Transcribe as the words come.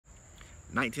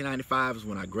1995 is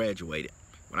when I graduated.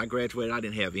 When I graduated, I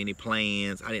didn't have any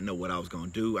plans. I didn't know what I was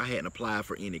going to do. I hadn't applied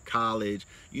for any college.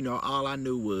 You know, all I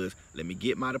knew was, let me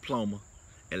get my diploma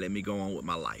and let me go on with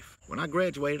my life. When I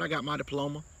graduated, I got my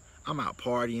diploma. I'm out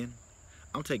partying.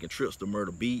 I'm taking trips to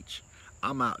Myrtle Beach.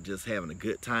 I'm out just having a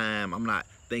good time. I'm not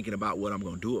thinking about what I'm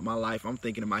going to do with my life. I'm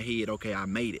thinking in my head, okay, I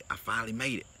made it. I finally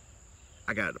made it.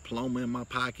 I got a diploma in my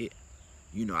pocket.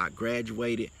 You know, I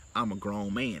graduated. I'm a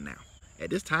grown man now. At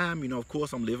this time, you know, of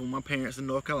course, I'm living with my parents in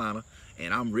North Carolina,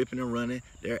 and I'm ripping and running.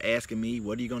 They're asking me,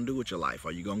 what are you going to do with your life?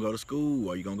 Are you going to go to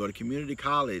school? Are you going to go to community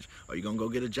college? Are you going to go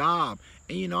get a job?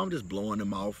 And, you know, I'm just blowing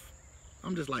them off.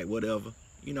 I'm just like, whatever.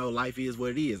 You know, life is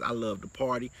what it is. I love to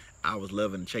party. I was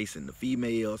loving chasing the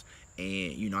females.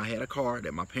 And, you know, I had a car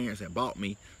that my parents had bought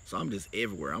me. So I'm just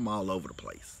everywhere. I'm all over the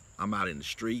place. I'm out in the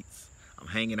streets. I'm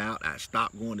hanging out. I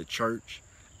stopped going to church.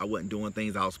 I wasn't doing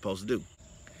things I was supposed to do.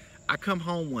 I come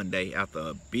home one day after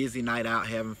a busy night out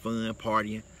having fun,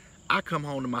 partying. I come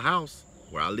home to my house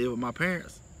where I live with my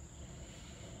parents.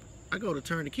 I go to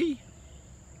turn the key.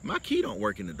 My key don't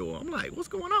work in the door. I'm like, what's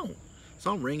going on?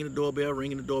 So I'm ringing the doorbell.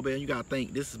 You gotta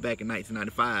think, this is back in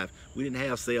 1995. We didn't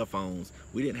have cell phones.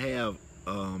 We didn't have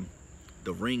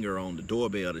the ringer on the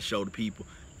doorbell to show the people.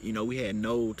 You know, we had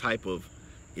no type of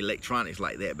electronics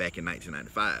like that back in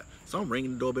 1995. So I'm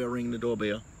ringing the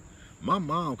doorbell. My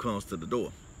mom comes to the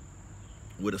door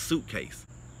with a suitcase.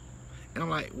 And I'm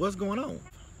like, what's going on?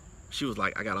 She was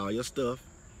like, I got all your stuff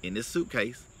in this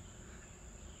suitcase.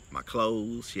 My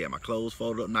clothes, she had my clothes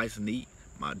folded up nice and neat,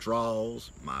 my drawers,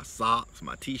 my socks,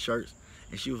 my t-shirts.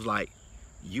 And she was like,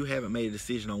 you haven't made a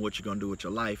decision on what you're gonna do with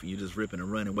your life, and you're just ripping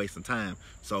and running, wasting time.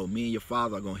 So me and your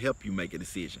father are gonna help you make a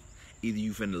decision. Either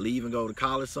you finna leave and go to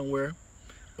college somewhere,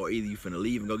 or either you finna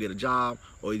leave and go get a job,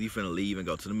 or either you finna leave and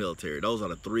go to the military. Those are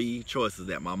the three choices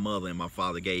that my mother and my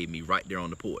father gave me right there on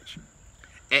the porch.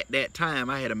 At that time,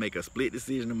 I had to make a split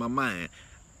decision in my mind.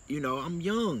 You know, I'm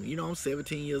young. You know, I'm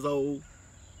 17 years old.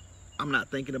 I'm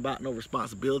not thinking about no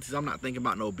responsibilities. I'm not thinking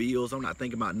about no bills. I'm not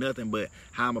thinking about nothing but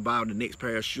how I'm about the next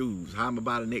pair of shoes, how I'm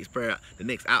about the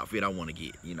next outfit I want to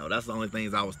get. You know, that's the only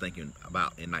things I was thinking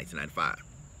about in 1995.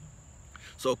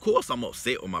 So, of course, I'm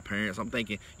upset with my parents. I'm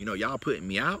thinking, you know, y'all putting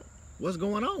me out? What's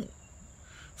going on?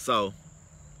 So,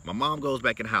 my mom goes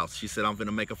back in the house. She said, I'm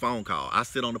finna make a phone call. I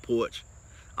sit on the porch.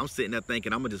 I'm sitting there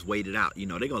thinking, I'm gonna just wait it out. You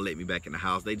know, they're gonna let me back in the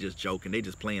house. They just joking. They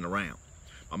just playing around.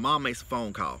 My mom makes a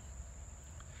phone call.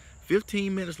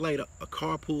 15 minutes later, a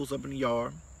car pulls up in the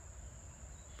yard.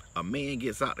 A man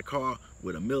gets out the car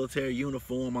with a military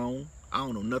uniform on. I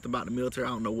don't know nothing about the military. I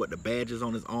don't know what the badges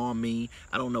on his arm mean.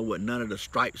 I don't know what none of the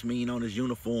stripes mean on his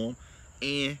uniform.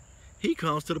 And he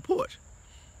comes to the porch.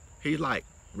 He's like,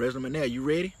 Reginald McNair, you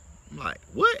ready? I'm like,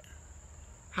 what?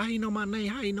 How he know my name?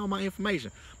 How he know my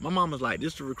information? My mama's like,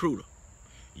 this is the recruiter.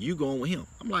 You going with him?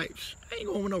 I'm like, I ain't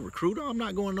going with no recruiter. I'm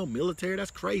not going no military.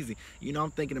 That's crazy. You know,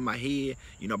 I'm thinking in my head,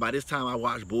 you know, by this time I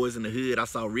watched Boys in the Hood. I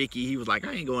saw Ricky. He was like,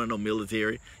 I ain't going to no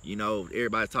military. You know,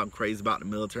 everybody's talking crazy about the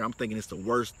military. I'm thinking it's the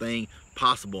worst thing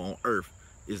possible on earth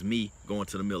is me going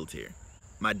to the military.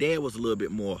 My dad was a little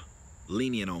bit more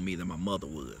lenient on me than my mother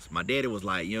was. My daddy was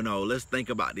like, you know, let's think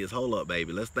about this. Hold up,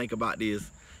 baby. Let's think about this.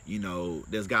 You know,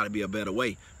 there's got to be a better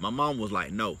way. My mom was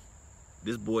like, no.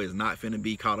 This boy is not finna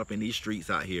be caught up in these streets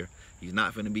out here. He's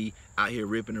not finna be out here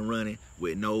ripping and running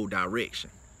with no direction.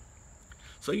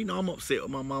 So, you know, I'm upset with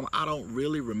my mama. I don't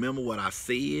really remember what I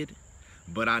said,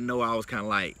 but I know I was kind of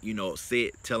like, you know,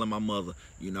 upset, telling my mother,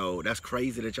 you know, that's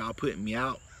crazy that y'all putting me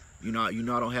out. You know,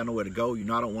 I don't have nowhere to go. You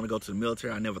know, I don't want to go to the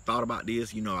military. I never thought about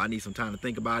this. You know, I need some time to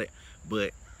think about it. But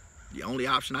the only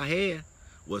option I had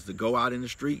was to go out in the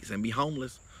streets and be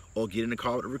homeless or get in the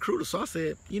car with the recruiter. So I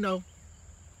said, you know,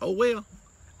 oh well,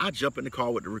 I jump in the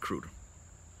car with the recruiter.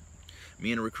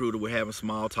 Me and the recruiter were having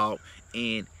small talk,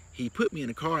 and he put me in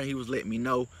the car and he was letting me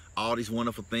know all these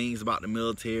wonderful things about the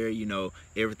military. You know,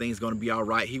 everything's gonna be all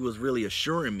right. He was really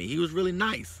assuring me. He was really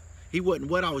nice. He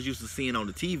wasn't what I was used to seeing on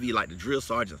the TV, like the drill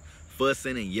sergeants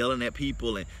fussing and yelling at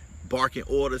people and barking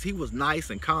orders. He was nice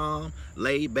and calm,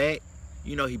 laid back.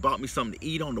 You know, he bought me something to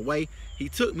eat on the way. He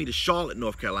took me to Charlotte,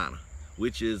 North Carolina,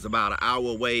 which is about an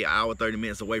hour away, an hour 30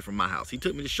 minutes away from my house. He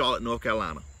took me to Charlotte, North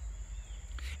Carolina.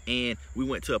 And we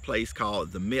went to a place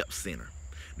called the MEP Center.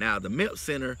 Now, the MEP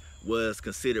Center was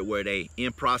considered where they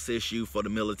in-process you for the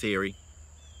military,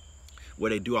 where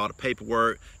they do all the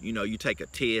paperwork. You know, you take a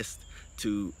test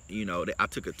to, you know, I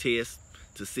took a test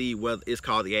to see whether it's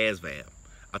called the ASVAB.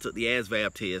 I took the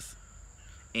ASVAB test,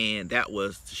 and that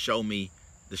was to show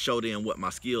them what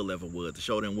my skill level was, to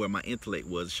show them where my intellect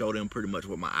was, to show them pretty much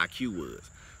what my IQ was.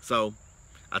 So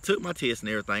I took my test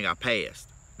and everything, I passed.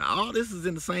 Now, all this is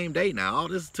in the same day now. All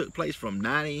this took place from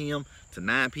 9 a.m. to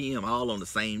 9 p.m. all on the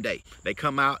same day. They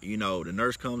come out, you know, the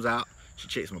nurse comes out. She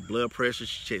checks my blood pressure.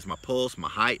 She checks my pulse, my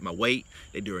height, my weight.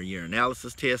 They do a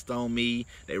urinalysis test on me.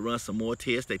 They run some more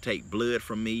tests. They take blood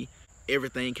from me.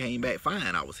 Everything came back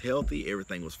fine. I was healthy.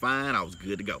 Everything was fine. I was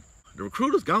good to go. The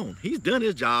recruiter's gone. He's done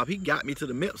his job. He got me to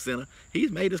the MEP center.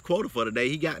 He's made his quota for the day.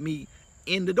 He got me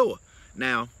in the door.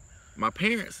 Now, my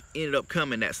parents ended up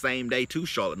coming that same day to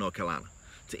Charlotte, North Carolina.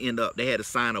 To end up, they had to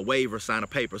sign a waiver, sign a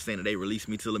paper saying that they released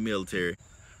me to the military.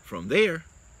 From there,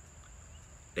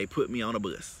 they put me on a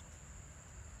bus.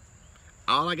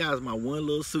 All I got is my one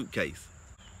little suitcase.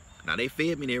 Now, they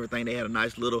fed me and everything. They had a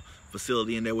nice little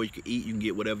facility in there where you could eat. You can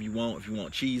get whatever you want. If you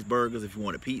want cheeseburgers, if you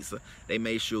want a pizza, they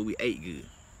made sure we ate good.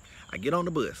 I get on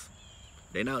the bus.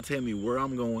 They don't tell me where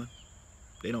I'm going.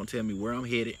 They don't tell me where I'm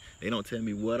headed. They don't tell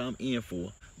me what I'm in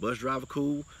for. Bus driver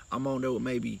cool. I'm on there with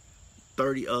maybe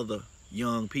 30 other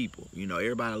young people. You know,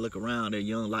 everybody look around, they're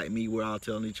young like me. We're all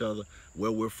telling each other where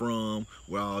we're from.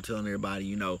 We're all telling everybody,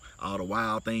 you know, all the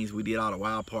wild things we did, all the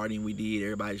wild partying we did.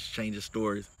 Everybody's changing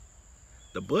stories.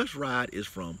 The bus ride is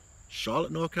from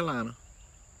Charlotte, North Carolina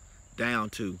down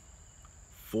to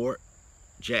Fort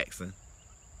Jackson,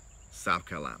 South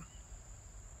Carolina.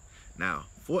 Now,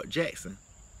 Fort Jackson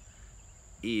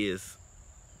is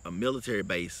a military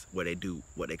base where they do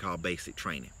what they call basic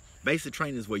training. Basic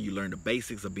training is where you learn the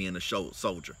basics of being a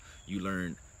soldier. You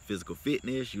learn physical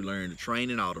fitness, you learn the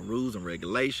training, all the rules and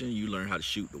regulations, you learn how to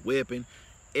shoot the weapon.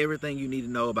 Everything you need to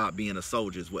know about being a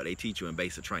soldier is what they teach you in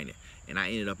basic training. And I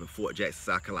ended up in Fort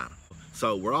Jackson, South Carolina.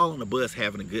 So we're all on the bus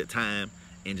having a good time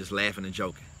and just laughing and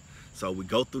joking. So we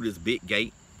go through this big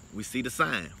gate, we see the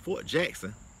sign, Fort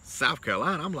Jackson, South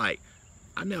Carolina. I'm like,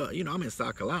 I know, you know, I'm in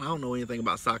South Carolina. I don't know anything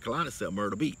about South Carolina except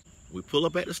Myrtle Beach. We pull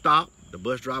up at the stop. The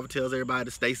bus driver tells everybody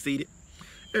to stay seated.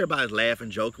 Everybody's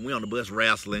laughing, joking. We on the bus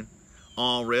wrestling,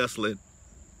 arm wrestling,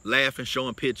 laughing,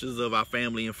 showing pictures of our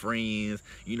family and friends.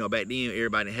 You know, back then,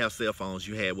 everybody didn't have cell phones.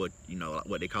 You had what, you know,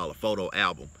 what they call a photo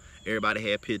album. Everybody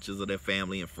had pictures of their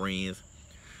family and friends.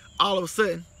 All of a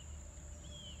sudden,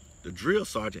 the drill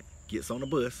sergeant gets on the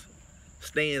bus,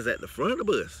 stands at the front of the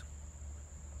bus.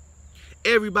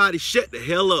 Everybody shut the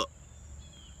hell up.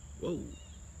 Whoa.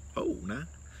 Oh, now.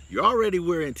 You already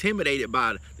were intimidated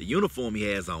by the uniform he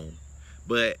has on.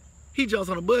 But he jumps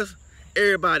on the bus.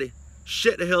 Everybody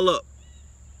shut the hell up.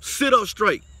 Sit up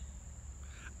straight.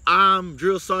 I'm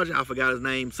drill sergeant, I forgot his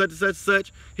name, such and such and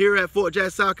such, here at Fort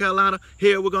Jackson, South Carolina.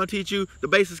 Here we're going to teach you the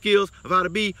basic skills of how to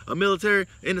be a military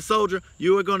and a soldier.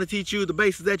 You are going to teach you the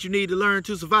basics that you need to learn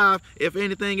to survive if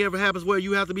anything ever happens where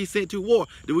you have to be sent to war.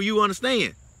 Do you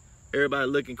understand? Everybody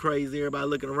looking crazy, everybody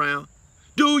looking around.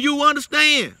 Do you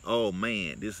understand? Oh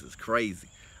man, this is crazy.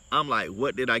 I'm like,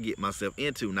 what did I get myself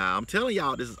into? Now, I'm telling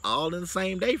y'all, this is all in the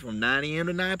same day from 9 a.m.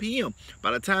 to 9 p.m.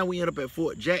 By the time we end up at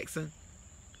Fort Jackson,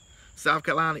 South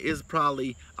Carolina, is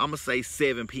probably, I'm going to say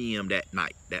 7 p.m. that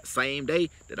night. That same day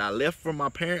that I left from my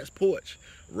parents' porch,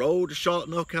 rode to Charlotte,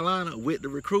 North Carolina with the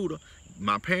recruiter.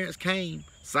 My parents came,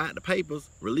 signed the papers,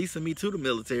 releasing me to the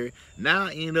military. Now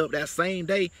I end up that same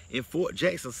day in Fort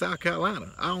Jackson, South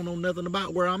Carolina. I don't know nothing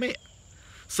about where I'm at.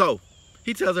 So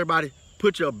he tells everybody,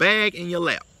 put your bag in your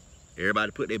lap.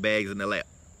 Everybody put their bags in their lap.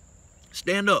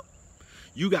 Stand up.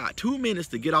 You got 2 minutes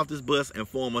to get off this bus and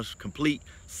form a complete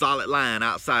solid line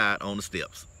outside on the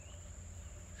steps.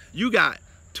 You got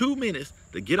 2 minutes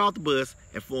to get off the bus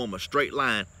and form a straight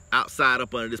line outside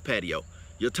up under this patio.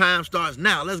 Your time starts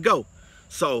now. Let's go.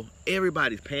 So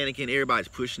everybody's panicking. Everybody's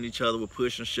pushing each other. We're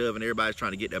pushing, shoving. Everybody's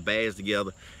trying to get their bags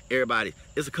together.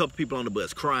 There's a couple people on the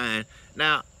bus crying.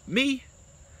 Now, me,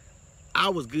 I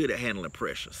was good at handling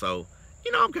pressure. So,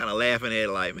 you know, I'm kind of laughing at it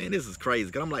like, man, this is crazy.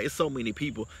 Because I'm like, it's so many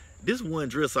people. This one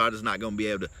drill sergeant's not going to be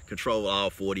able to control all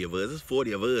 40 of us. It's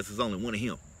 40 of us. It's only one of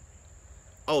him.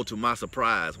 Oh, to my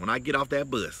surprise, when I get off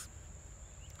that bus,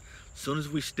 as soon as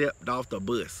we stepped off the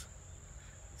bus,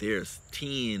 there's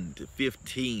 10 to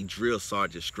 15 drill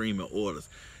sergeants screaming orders.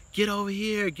 Get over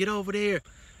here, get over there.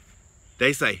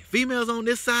 They say, females on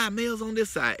this side, males on this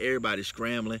side. Everybody's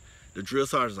scrambling. The drill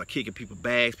sergeants are kicking people's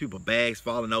bags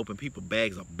falling open, people's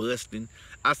bags are busting.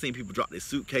 I've seen people drop their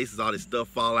suitcases, all this stuff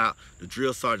fall out. The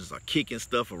drill sergeants are kicking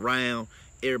stuff around.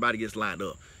 Everybody gets lined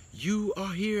up. You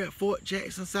are here at Fort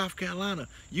Jackson, South Carolina.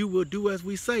 You will do as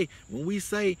we say. When we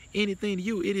say anything to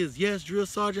you, it is yes, drill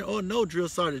sergeant, or no, drill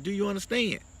sergeant. Do you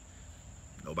understand?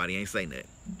 Nobody ain't saying that.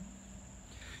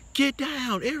 Get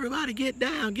down, everybody get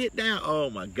down, get down. Oh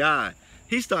my God.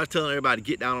 He started telling everybody to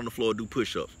get down on the floor, do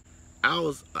push-ups. I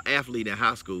was an athlete in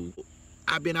high school.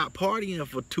 I've been out partying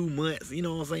for 2 months, you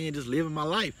know what I'm saying, just living my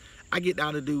life. I get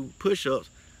down to do push-ups.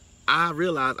 I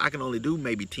realize I can only do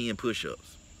maybe 10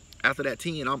 push-ups. After that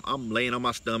 10, I'm laying on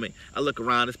my stomach. I look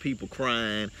around, there's people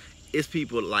crying. It's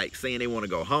people like saying they want to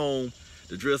go home.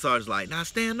 The drill sergeant's like, now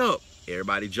stand up.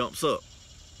 Everybody jumps up.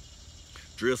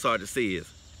 Drill sergeant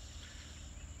says,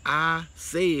 I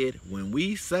said when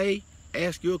we say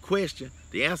ask you a question,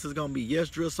 the answer is gonna be yes,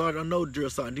 drill sergeant, or no, drill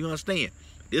sergeant. Do you understand?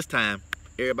 This time,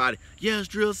 everybody, yes,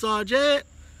 drill sergeant.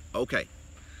 Okay.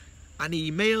 I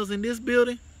need males in this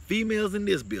building, females in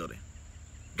this building.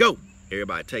 Go.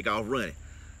 Everybody take off running.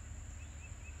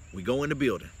 We go in the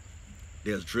building.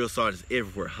 There's drill sergeants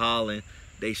everywhere hollering.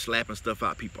 They slapping stuff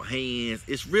out people's hands.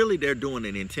 It's really, they're doing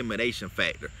an intimidation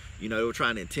factor. You know, they were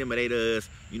trying to intimidate us,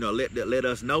 you know, let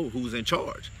us know who's in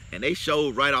charge. And they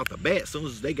showed right off the bat, as soon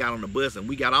as they got on the bus and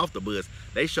we got off the bus,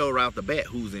 they showed right off the bat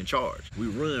who's in charge. We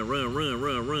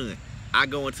run. I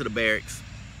go into the barracks.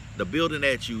 The building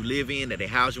that you live in, that they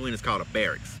house you in, is called a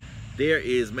barracks. There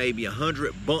is maybe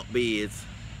 100 bunk beds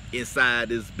inside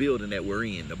this building that we're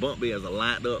in. The bunk beds are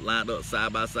lined up,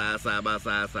 side by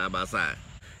side.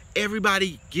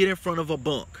 Everybody get in front of a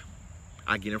bunk.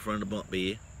 I get in front of the bunk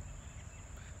bed.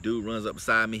 Dude runs up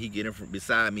beside me. He get in front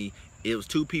beside me. It was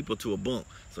 2 people to a bunk,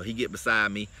 so he get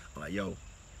beside me. I'm like, yo,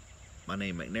 my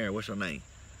name McNair. What's your name?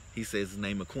 He says his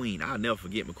name McQueen. I'll never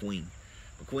forget McQueen.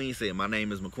 McQueen said, my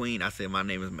name is McQueen. I said, my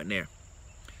name is McNair.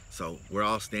 So we're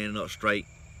all standing up straight.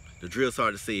 The drill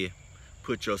sergeant said,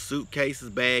 put your suitcases,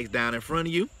 bags down in front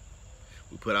of you.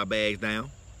 We put our bags down.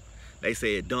 They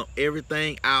said, dump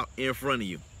everything out in front of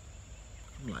you.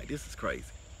 I'm like, this is crazy.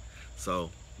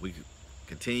 So we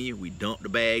continue. We dump the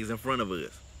bags in front of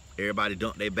us. Everybody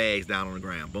dump their bags down on the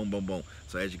ground. Boom, boom, boom.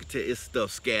 So as you can tell, it's stuff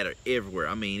scattered everywhere.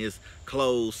 I mean, it's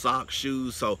clothes, socks,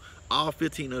 shoes. So all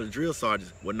 15 of the drill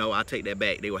sergeants, well, no, I take that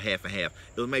back. They were half and half.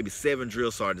 It was maybe 7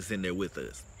 drill sergeants in there with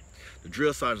us. The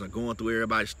drill sergeants are going through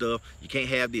everybody's stuff. You can't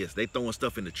have this. They throwing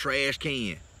stuff in the trash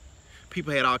can.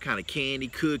 People had all kind of candy,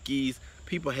 cookies.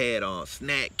 People had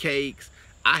snack cakes.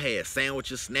 I had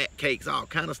sandwiches, snack cakes, all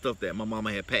kind of stuff that my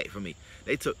mama had packed for me.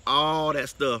 They took all that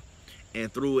stuff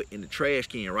and threw it in the trash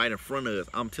can right in front of us.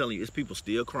 I'm telling you, it's people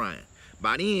still crying.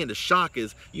 By the end, the shock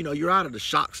is, you know, you're out of the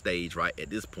shock stage, right, at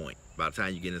this point, by the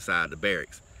time you get inside the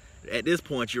barracks. At this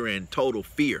point, you're in total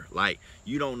fear. Like,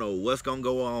 you don't know what's going to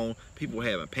go on. People were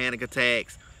having panic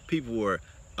attacks. People were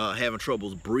having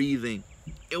troubles breathing.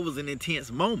 It was an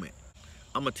intense moment.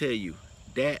 I'm going to tell you,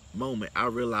 that moment, I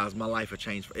realized my life had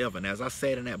changed forever. And as I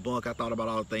sat in that bunk, I thought about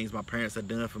all the things my parents had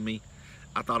done for me.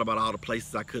 I thought about all the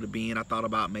places I could have been. I thought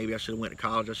about maybe I should have went to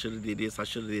college. I should have did this. I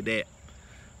should have did that.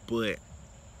 But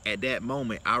at that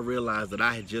moment, I realized that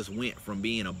I had just went from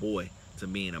being a boy to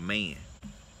being a man.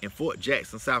 In Fort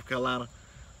Jackson, South Carolina,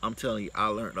 I'm telling you, I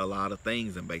learned a lot of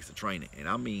things in basic training. And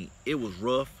I mean, it was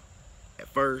rough at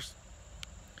first,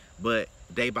 but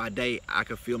day by day, I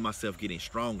could feel myself getting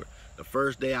stronger. The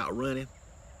first day out running,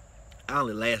 I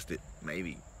only lasted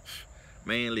maybe,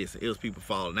 man, listen, it was people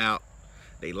falling out.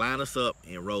 They line us up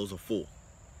in rows of 4.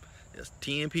 There's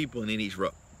 10 people in each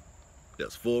row.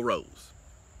 There's 4 rows.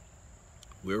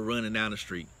 We're running down the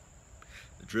street.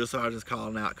 The drill sergeant's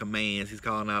calling out commands. He's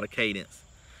calling out a cadence.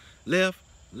 Left,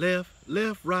 left,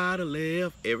 left, right, or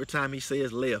left. Every time he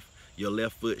says left, your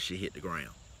left foot should hit the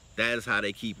ground. That is how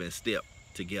they keep in step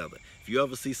together. If you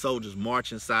ever see soldiers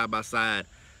marching side by side,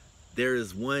 there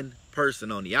is one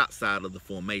person on the outside of the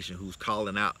formation who's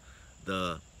calling out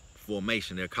the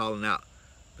formation. They're calling out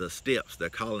the steps. They're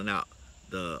calling out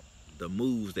the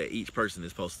moves that each person is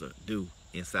supposed to do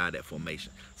inside that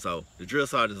formation. So the drill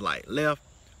sergeant's like left,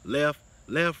 left,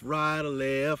 left, right, or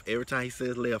left. Every time he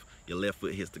says left, your left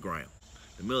foot hits the ground.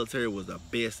 The military was the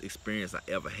best experience I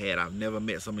ever had. I've never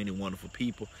met so many wonderful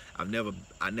people. I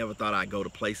never thought I'd go to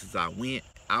places I went.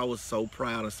 I was so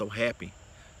proud and so happy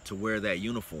to wear that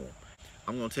uniform.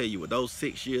 I'm gonna tell you, with those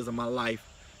 6 years of my life,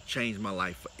 changed my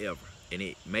life forever. And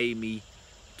it made me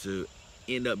to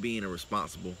end up being a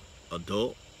responsible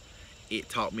adult. It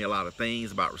taught me a lot of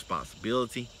things about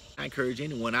responsibility. I encourage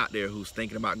anyone out there who's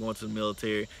thinking about going to the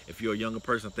military. If you're a younger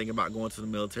person thinking about going to the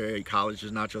military, college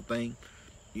is not your thing.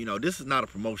 You know, this is not a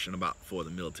promotion for the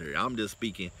military. I'm just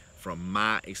speaking from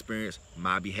my experience,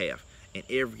 my behalf. And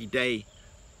every day,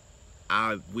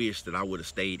 I wish that I would have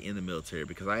stayed in the military,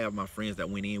 because I have my friends that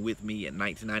went in with me in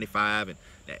 1995 and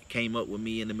that came up with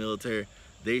me in the military.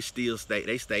 They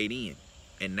stayed in.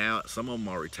 And now some of them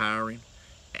are retiring.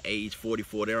 At age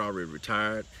 44, they're already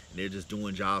retired, and they're just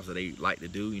doing jobs that they like to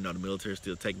do. You know, the military's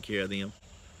still taking care of them.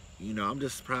 You know, I'm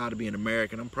just proud to be an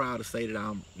American. I'm proud to say that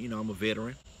I'm a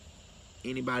veteran.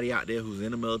 Anybody out there who's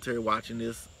in the military watching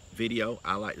this video,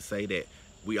 I like to say that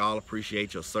we all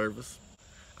appreciate your service.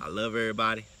 I love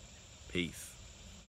everybody. Peace.